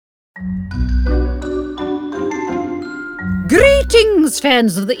Greetings,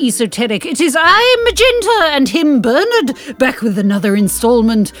 fans of the esoteric. It is I, Magenta, and him, Bernard, back with another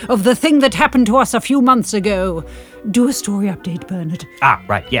installment of the thing that happened to us a few months ago. Do a story update, Bernard.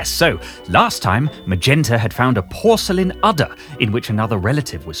 Right, yes. So, last time, Magenta had found a porcelain udder in which another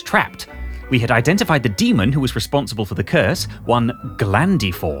relative was trapped. We had identified the demon who was responsible for the curse, one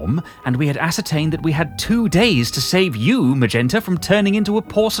Glandiform, and we had ascertained that we had 2 days to save you, Magenta, from turning into a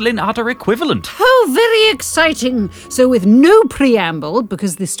porcelain udder equivalent. Oh, very exciting. So with no preamble,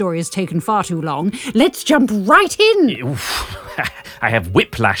 because this story has taken far too long, let's jump right in. Oof. I have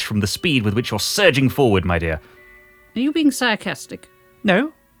whiplash from the speed with which you're surging forward, my dear. Are you being sarcastic?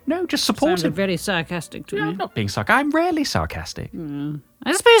 No, just supportive. Sounded very sarcastic to me. I'm not being sarcastic. I'm rarely sarcastic.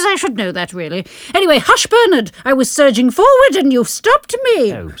 I suppose I should know that, really. Anyway, hush, Bernard. I was surging forward and you stopped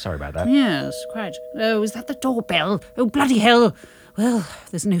me. Oh, sorry about that. Yes, quite. Oh, is that the doorbell? Oh, bloody hell. Well,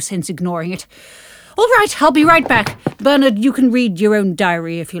 there's no sense ignoring it. All right, I'll be right back. Bernard, you can read your own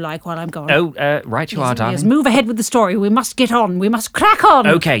diary if you like while I'm gone. Oh, right you are, darling. Yes, move ahead with the story. We must get on. We must crack on.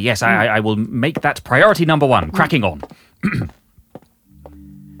 Okay, yes, I will make that priority number 1, cracking on.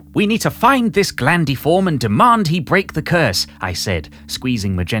 We need to find this Glandiform and demand he break the curse, I said,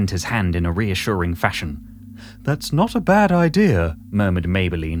 squeezing Magenta's hand in a reassuring fashion. That's not a bad idea, murmured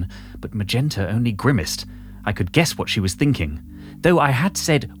Maybelline, but Magenta only grimaced. I could guess what she was thinking. Though I had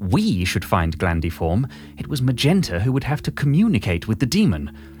said we should find Glandiform, it was Magenta who would have to communicate with the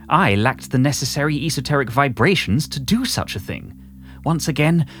demon. I lacked the necessary esoteric vibrations to do such a thing. Once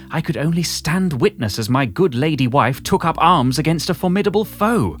again, I could only stand witness as my good lady wife took up arms against a formidable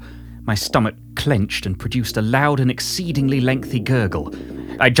foe. My stomach clenched and produced a loud and exceedingly lengthy gurgle.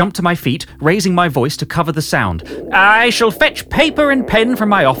 I jumped to my feet, raising my voice to cover the sound. I shall fetch paper and pen from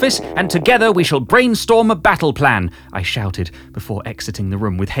my office, and together we shall brainstorm a battle plan, I shouted before exiting the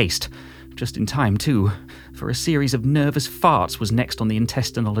room with haste. Just in time, too, for a series of nervous farts was next on the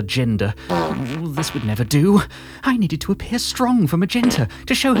intestinal agenda. This would never do. I needed to appear strong for Magenta,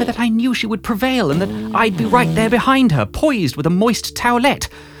 to show her that I knew she would prevail and that I'd be right there behind her, poised with a moist towelette.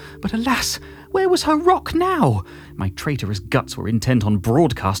 But alas, where was her rock now? My traitorous guts were intent on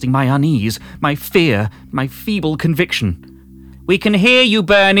broadcasting my unease, my fear, my feeble conviction. We can hear you,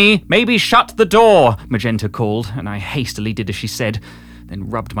 Bernie. Maybe shut the door, Magenta called, and I hastily did as she said, then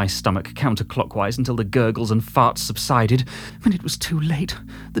rubbed my stomach counterclockwise until the gurgles and farts subsided. When it was too late,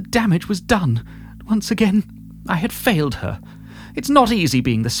 the damage was done. Once again, I had failed her. It's not easy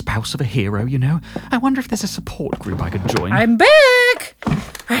being the spouse of a hero, you know. I wonder if there's a support group I could join. I'm back!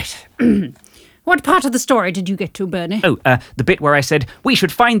 Right. What part of the story did you get to, Bernie? The bit where I said, we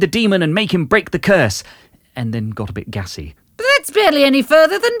should find the demon and make him break the curse, and then got a bit gassy. But that's barely any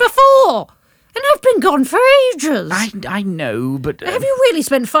further than before. And I've been gone for ages. I know, but... Have you really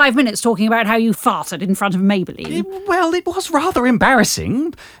spent 5 minutes talking about how you farted in front of Maybelline? Well, it was rather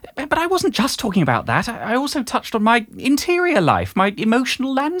embarrassing, but I wasn't just talking about that. I also touched on my interior life, my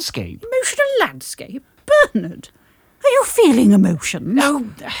emotional landscape. Emotional landscape? Bernard, are you feeling emotions? No,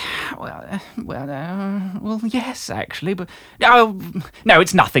 well, yes, actually, but... no,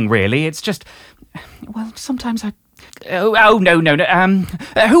 it's nothing, really. It's just... well, sometimes I... Oh, no.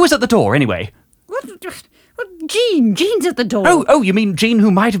 Who was at the door, anyway? What? Jean. Jean's at the door. Oh, you mean Jean, who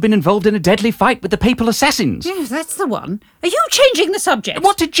might have been involved in a deadly fight with the papal assassins? Yes, that's the one. Are you changing the subject?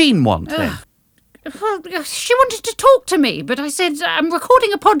 What did Jean want, then? Well, she wanted to talk to me, but I said, I'm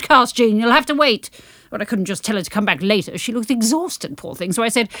recording a podcast, Jean. You'll have to wait. But I couldn't just tell her to come back later. She looked exhausted, poor thing. So I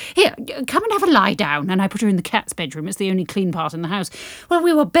said, here, come and have a lie down. And I put her in the cat's bedroom. It's the only clean part in the house. Well,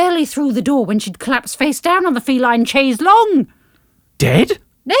 we were barely through the door when she'd collapsed face down on the feline chaise longue. Dead?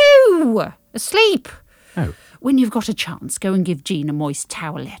 No, asleep. Oh. When you've got a chance, go and give Jean a moist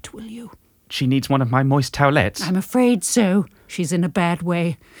towelette, will you? She needs one of my moist towelettes? I'm afraid so. She's in a bad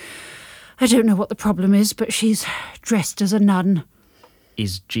way. I don't know what the problem is, but she's dressed as a nun.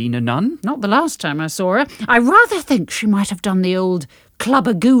 Is Jean a nun? Not the last time I saw her. I rather think she might have done the old club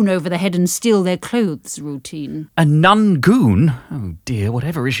a goon over the head and steal their clothes routine. A nun goon? Oh dear,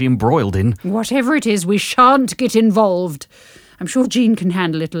 whatever is she embroiled in? Whatever it is, we shan't get involved. I'm sure Jean can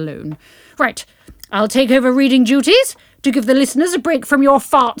handle it alone. Right, I'll take over reading duties to give the listeners a break from your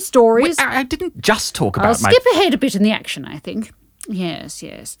fart stories. Wait, I didn't just talk about I'll skip ahead a bit in the action, I think. Yes.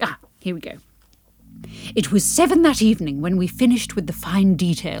 Here we go. It was 7 that evening when we finished with the fine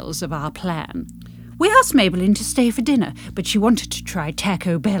details of our plan. We asked Maybelline to stay for dinner, but she wanted to try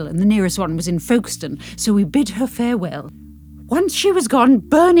Taco Bell, and the nearest one was in Folkestone, so we bid her farewell. Once she was gone,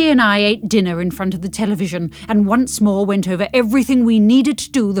 Bernie and I ate dinner in front of the television, and once more went over everything we needed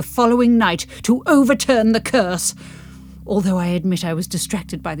to do the following night to overturn the curse. Although I admit I was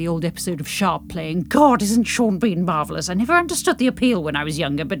distracted by the old episode of Sharp playing. God, isn't Sean Bean marvellous? I never understood the appeal when I was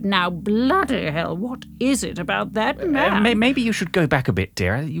younger, but now, bloody hell, what is it about that man? Maybe you should go back a bit,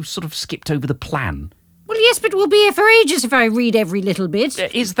 dear. You sort of skipped over the plan. Well, yes, but we'll be here for ages if I read every little bit.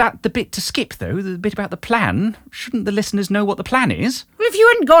 Is that the bit to skip, though? The bit about the plan? Shouldn't the listeners know what the plan is? Well, if you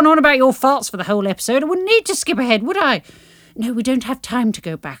hadn't gone on about your farts for the whole episode, I wouldn't need to skip ahead, would I? No, we don't have time to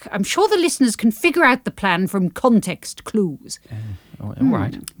go back. I'm sure the listeners can figure out the plan from context clues. All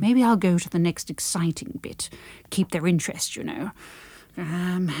right. Maybe I'll go to the next exciting bit. Keep their interest, you know.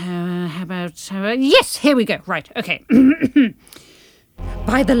 How about... Yes, here we go. Right, okay.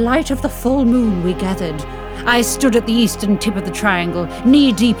 By the light of the full moon we gathered. I stood at the eastern tip of the triangle,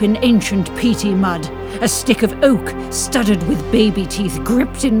 knee-deep in ancient peaty mud. A stick of oak, studded with baby teeth,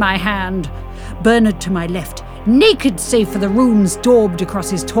 gripped in my hand. Bernard to my left, naked save for the runes daubed across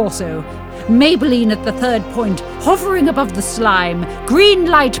his torso. Maybelline at the third point, hovering above the slime, green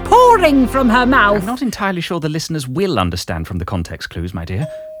light pouring from her mouth. I'm not entirely sure the listeners will understand from the context clues, my dear.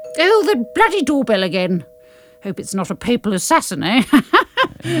 Oh, the bloody doorbell again. Hope it's not a papal assassin, eh?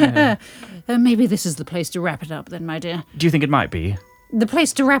 Maybe this is the place to wrap it up then, my dear. Do you think it might be? The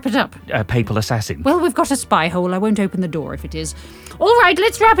place to wrap it up? A papal assassin? Well, we've got a spy hole. I won't open the door if it is. All right,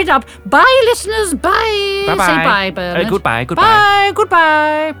 let's wrap it up. Bye, listeners. Bye. Bye-bye. Say bye, Bernard. Goodbye. Bye.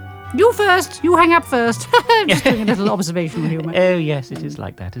 Goodbye. You first. You hang up first. I'm just doing a little observational humour. Oh, yes, it is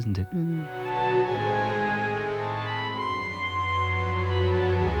like that, isn't it?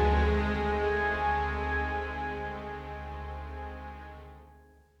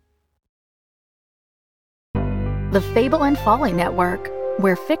 The Fable and Folly Network,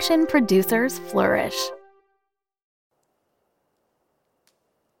 where fiction producers flourish.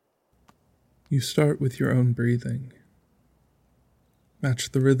 You start with your own breathing.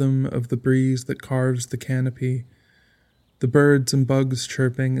 Match the rhythm of the breeze that carves the canopy, the birds and bugs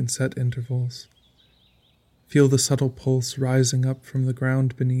chirping in set intervals. Feel the subtle pulse rising up from the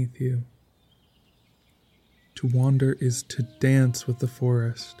ground beneath you. To wander is to dance with the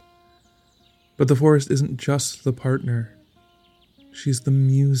forest. But the forest isn't just the partner. She's the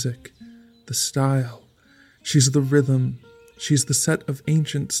music, the style. She's the rhythm. She's the set of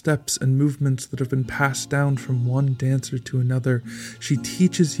ancient steps and movements that have been passed down from one dancer to another. She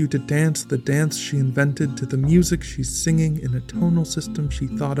teaches you to dance the dance she invented to the music she's singing in a tonal system she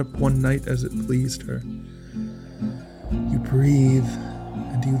thought up one night as it pleased her. You breathe,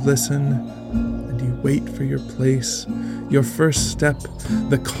 and you listen, and you wait for your place, your first step,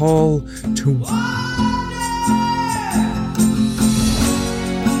 the call to...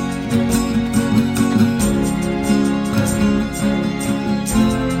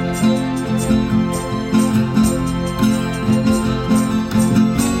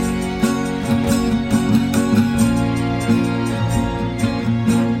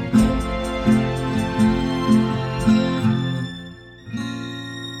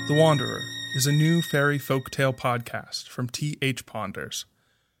 The Wanderer is a new fairy folktale podcast from T.H. Ponders,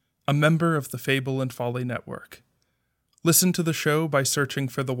 a member of the Fable and Folly Network. Listen to the show by searching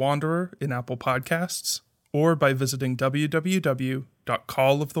for The Wanderer in Apple Podcasts or by visiting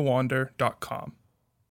www.callofthewander.com.